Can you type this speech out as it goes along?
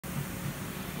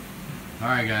All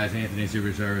right, guys, Anthony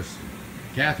Super Service.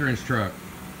 Catherine's truck.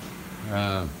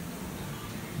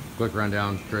 Quick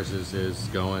rundown. Chris's is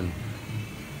going.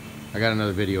 I got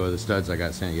another video of the studs I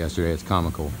got sent yesterday. It's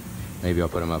comical. Maybe I'll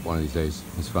put them up one of these days.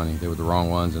 It's funny. They were the wrong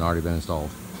ones and already been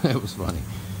installed. It was funny.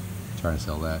 Trying to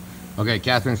sell that. Okay,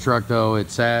 Catherine's truck though.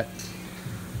 It's had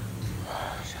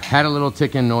a little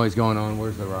ticking noise going on.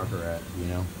 Where's the rocker at? You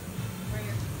know,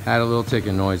 had a little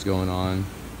ticking noise going on.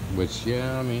 Which,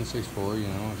 yeah, I mean, 6'4", you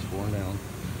know, it's 4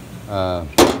 down.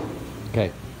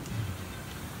 Okay.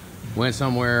 Went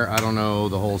somewhere, I don't know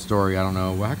the whole story, I don't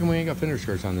know. Well, how come we ain't got fender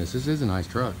skirts on this? This is a nice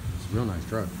truck. It's a real nice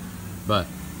truck. But,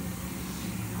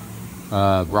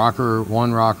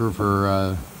 one rocker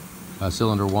for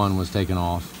cylinder 1 was taken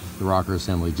off the rocker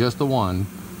assembly. Just the one.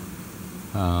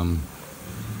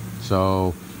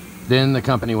 So, then the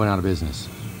company went out of business.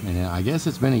 And I guess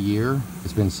it's been a year.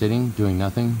 It's been sitting, doing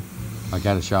nothing. Like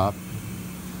at a shop.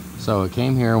 So it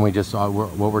came here and we just saw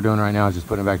what we're doing right now is just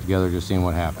putting it back together, just seeing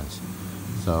what happens.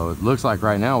 So it looks like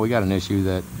right now we got an issue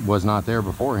that was not there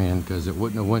beforehand, because it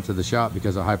wouldn't have went to the shop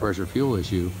because of high pressure fuel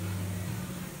issue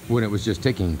when it was just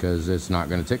ticking, because it's not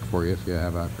going to tick for you if you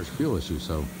have a high pressure fuel issue.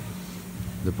 So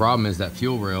the problem is that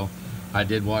fuel rail. I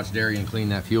did watch Darian clean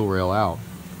that fuel rail out.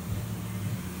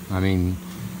 I mean,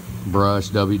 brush,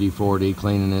 WD-40,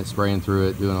 cleaning it, spraying through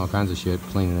it, doing all kinds of shit,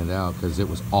 cleaning it out because it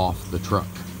was off the truck.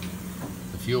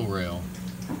 The fuel rail,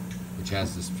 which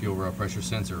has this fuel rail pressure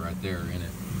sensor right there in it,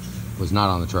 was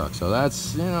not on the truck. So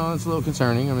that's, you know, it's a little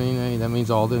concerning. I mean, hey, that means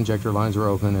all the injector lines were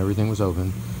open, everything was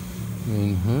open. I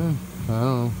mean, I don't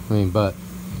know. I mean, but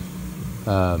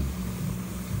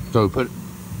so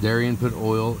Darian put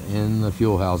oil in the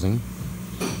fuel housing.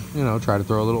 You know, try to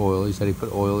throw a little oil. He said he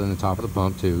put oil in the top of the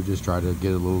pump too, just try to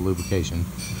get a little lubrication.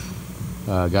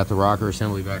 Got the rocker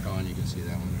assembly back on. You can see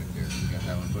that one right there. We got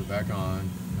that one put back on.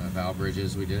 Valve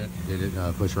bridges, we did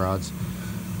it. Push rods.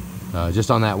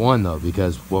 Just on that one though,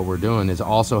 because what we're doing is it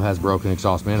also has broken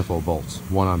exhaust manifold bolts,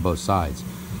 one on both sides.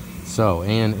 So,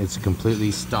 and it's a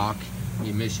completely stock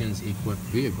emissions equipped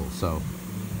vehicle. So,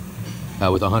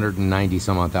 with 190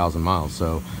 some odd thousand miles.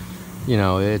 So, you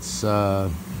know, its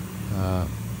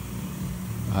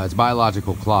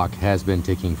biological clock has been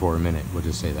ticking for a minute, we'll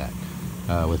just say that,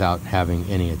 without having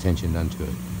any attention done to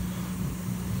it.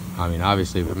 I mean,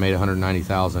 obviously, if it made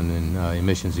 190,000 in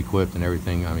emissions equipped and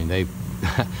everything, I mean,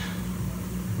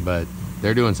 but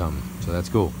they're doing something, so that's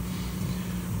cool.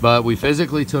 But we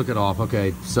physically took it off.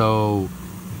 Okay, so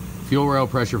fuel rail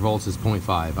pressure volts is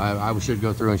 0.5. I should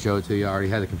go through and show it to you. I already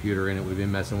had the computer in it. We've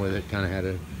been messing with it. Kind of had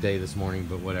a day this morning,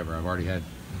 but whatever. I've already had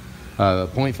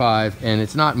 0.5, and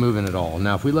it's not moving at all.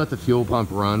 Now if we let the fuel pump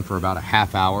run for about a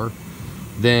half hour,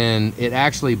 then it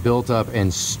actually built up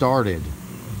and started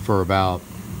for about,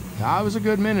 it was a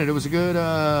good minute. It was a good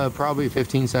probably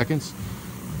 15 seconds.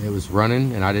 It was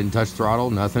running and I didn't touch throttle,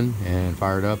 nothing, and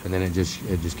fired up, and then it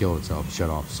just killed itself,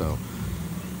 shut off. So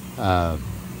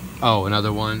oh,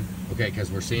 another one. Okay,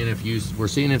 because we're seeing if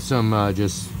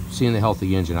just seeing the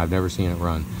healthy engine. I've never seen it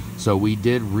run. So we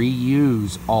did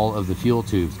reuse all of the fuel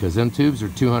tubes, because them tubes are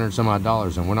 $200 some odd,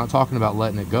 and we're not talking about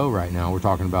letting it go right now. We're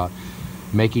talking about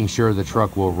making sure the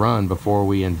truck will run before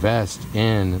we invest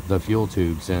in the fuel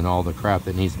tubes and all the crap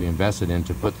that needs to be invested in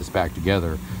to put this back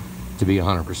together to be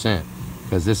 100%.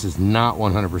 Because this is not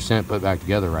 100% put back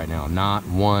together right now. Not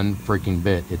one freaking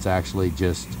bit. It's actually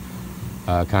just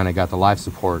kind of got the life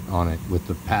support on it with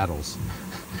the paddles.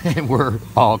 And we're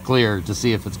all clear to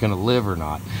see if it's going to live or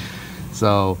not.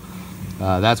 So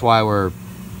that's why we're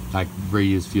like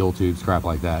reuse fuel tubes, crap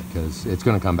like that, because it's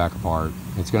going to come back apart.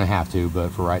 It's going to have to, but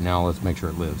for right now, let's make sure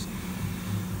it lives.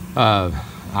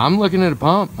 I'm looking at a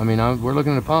pump. I mean, we're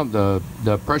looking at a pump. The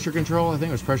pressure control, I think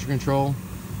it was pressure control,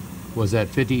 was at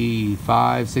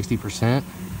 55–60%.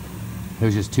 It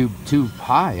was just too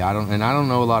high. I don't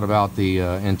know a lot about the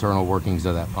internal workings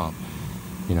of that pump,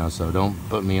 you know. So don't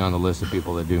put me on the list of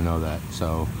people that do know that.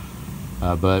 So.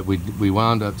 But we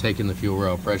wound up taking the fuel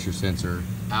rail pressure sensor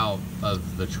out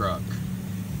of the truck,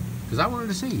 because I wanted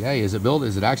to see, hey, is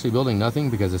it actually building nothing?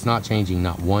 Because it's not changing,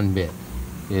 not one bit.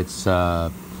 It's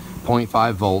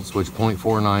 0.5 volts, which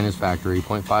 0.49 is factory,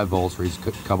 0.5 volts for each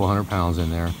couple 100 pounds in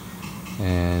there,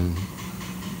 and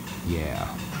yeah,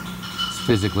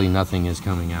 physically nothing is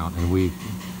coming out. And I mean,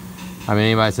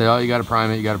 anybody said, oh, you got to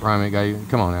prime it,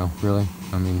 come on now, really?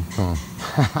 I mean, come on.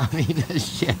 I mean,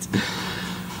 shit.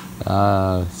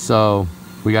 So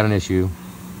we got an issue.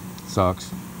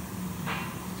 Sucks,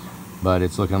 but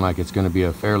it's looking like it's going to be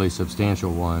a fairly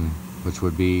substantial one, which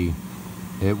would be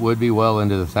well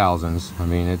into the thousands. I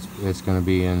mean, it's going to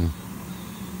be in,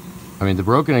 I mean, the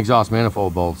broken exhaust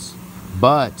manifold bolts,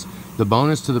 but The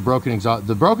bonus to the broken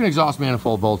exhaust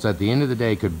manifold bolts at the end of the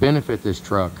day could benefit this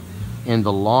truck in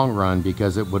the long run,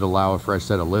 because it would allow a fresh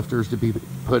set of lifters to be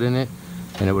put in it,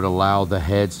 and it would allow the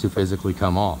heads to physically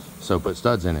come off. So put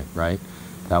studs in it, right?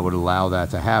 That would allow that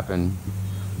to happen.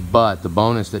 But the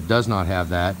bonus that does not have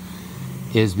that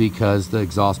is because the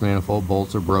exhaust manifold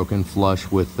bolts are broken flush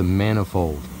with the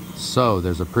manifold. So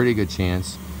there's a pretty good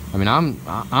chance. I mean,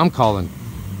 I'm calling,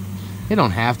 it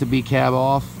don't have to be cab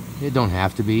off. It don't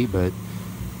have to be, but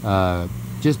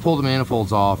just pull the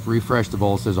manifolds off, refresh the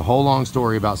bolts. There's a whole long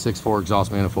story about 6.4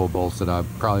 exhaust manifold bolts that I'll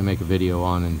probably make a video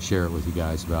on and share it with you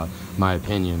guys about my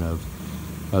opinion of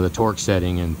the torque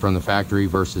setting and from the factory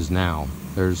versus now.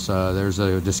 There's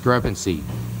a discrepancy.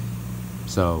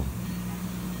 So,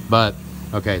 but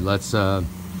okay, let's. I'm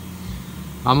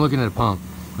looking at a pump.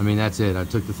 I mean, that's it. I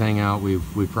took the thing out. We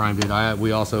primed it.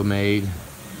 We also made.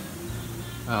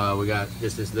 We got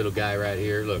just this little guy right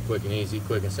here. Look, quick and easy,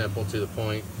 quick and simple, to the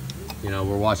point. You know,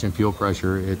 we're watching fuel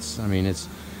pressure. I mean,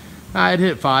 I'd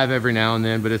hit 5 every now and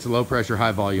then, but it's a low pressure,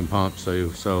 high volume pump.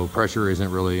 So pressure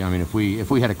isn't really, I mean, if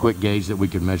we had a quick gauge that we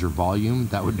could measure volume,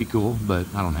 that would be cool, but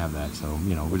I don't have that. So,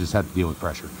 you know, we just have to deal with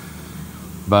pressure.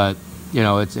 But, you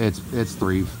know, it's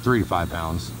 3 to 5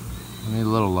 pounds. I mean, a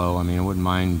little low. I mean, I wouldn't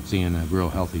mind seeing a real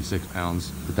healthy 6 pounds,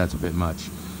 but that's a bit much.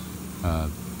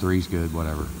 3's good,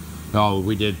 whatever. No,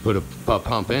 we did put a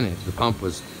pump in it. The pump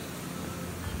was,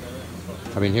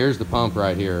 I mean, here's the pump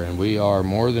right here, and we are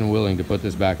more than willing to put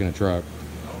this back in a truck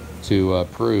to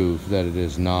prove that it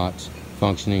is not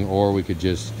functioning, or we could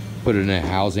just put it in a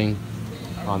housing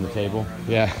on the table.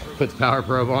 Yeah, put the power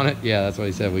probe on it. Yeah, that's what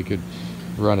he said. We could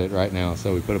run it right now.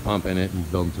 So we put a pump in it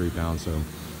and build them 3 pounds.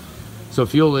 So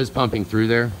fuel is pumping through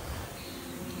there.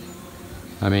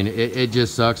 I mean, it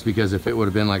just sucks, because if it would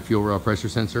have been like fuel rail pressure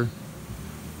sensor,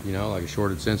 you know, like a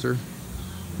shorted sensor,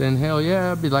 then hell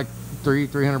yeah, it'd be like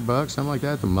 $300 bucks, something like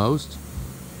that at the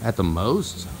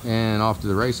most, and off to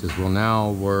the races. Well,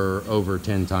 now we're over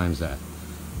 10 times that,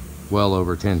 well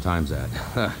over 10 times that.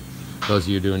 Those of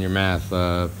you doing your math,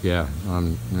 yeah,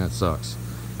 that sucks.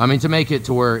 I mean, to make it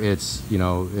to where it's, you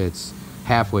know, it's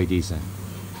halfway decent.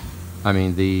 I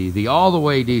mean, the all the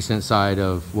way decent side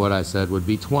of what I said would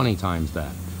be 20 times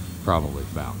that, probably,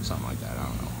 about something like that. I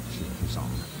don't know,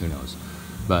 something, who knows.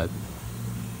 But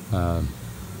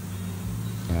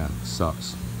yeah,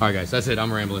 sucks. All right, guys, that's it.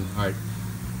 I'm rambling. All right,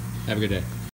 have a good day.